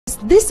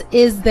This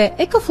is the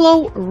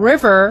ECOFLOW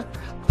River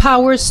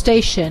power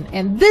station,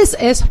 and this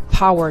is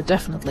power,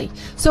 definitely.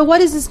 So what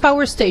is this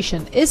power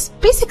station? It's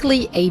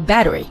basically a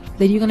battery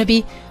that you're going to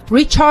be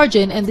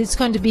recharging, and it's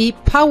going to be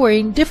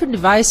powering different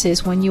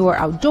devices when you are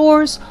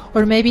outdoors,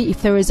 or maybe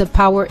if there is a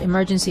power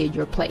emergency at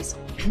your place.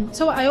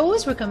 So I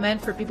always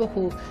recommend for people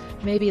who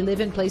maybe live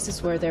in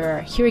places where there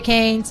are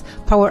hurricanes,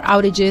 power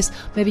outages,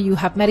 maybe you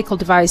have medical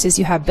devices,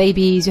 you have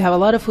babies, you have a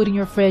lot of food in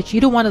your fridge, you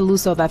don't want to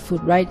lose all that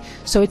food, right?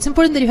 So it's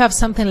important that you have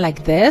something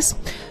like this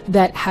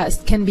that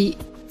can be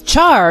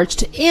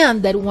charged,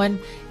 and that when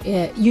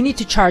you need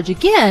to charge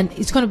again,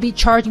 it's going to be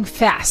charging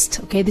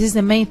fast. Okay, this is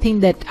the main thing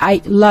that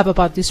I love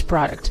about this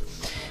product.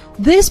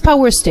 This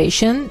power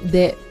station,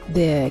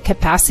 the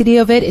capacity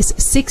of it is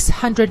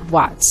 600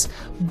 watts,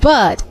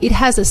 but it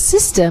has a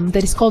system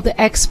that is called the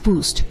X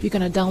Boost. You're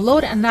going to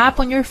download an app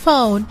on your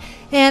phone,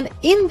 and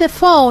in the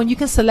phone you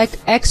can select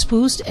X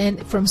Boost,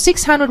 and from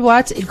 600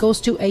 watts it goes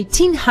to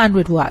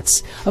 1800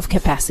 watts of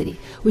capacity,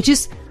 which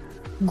is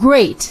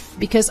great,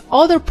 because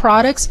other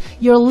products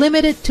you're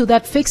limited to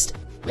that fixed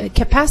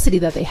capacity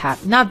that they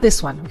have, not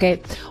this one.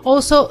 Okay,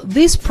 also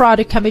this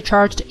product can be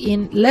charged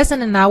in less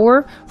than an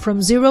hour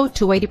from 0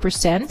 to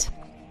 80%.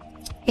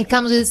 It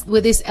comes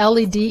with this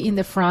LED in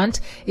the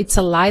front. It's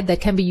a light that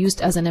can be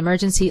used as an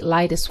emergency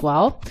light as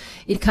well.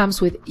 It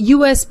comes with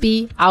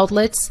USB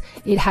outlets.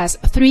 It has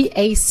 3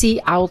 AC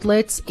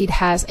outlets. It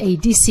has a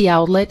DC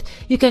outlet.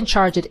 You can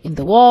charge it in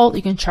the wall.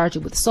 You can charge it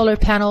with a solar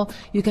panel.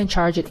 You can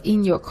charge it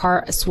in your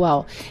car as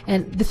well.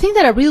 And the thing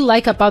that I really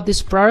like about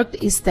this product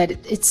is that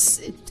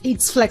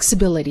it's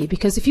flexibility,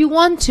 because if you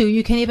want to,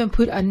 you can even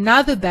put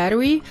another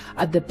battery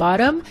at the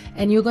bottom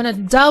and you're gonna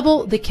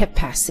double the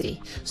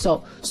capacity.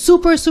 So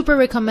super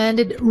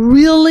recommended,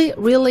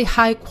 really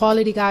high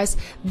quality, guys.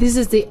 This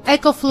is the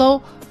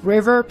ECOFLOW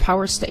River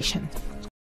Power Station.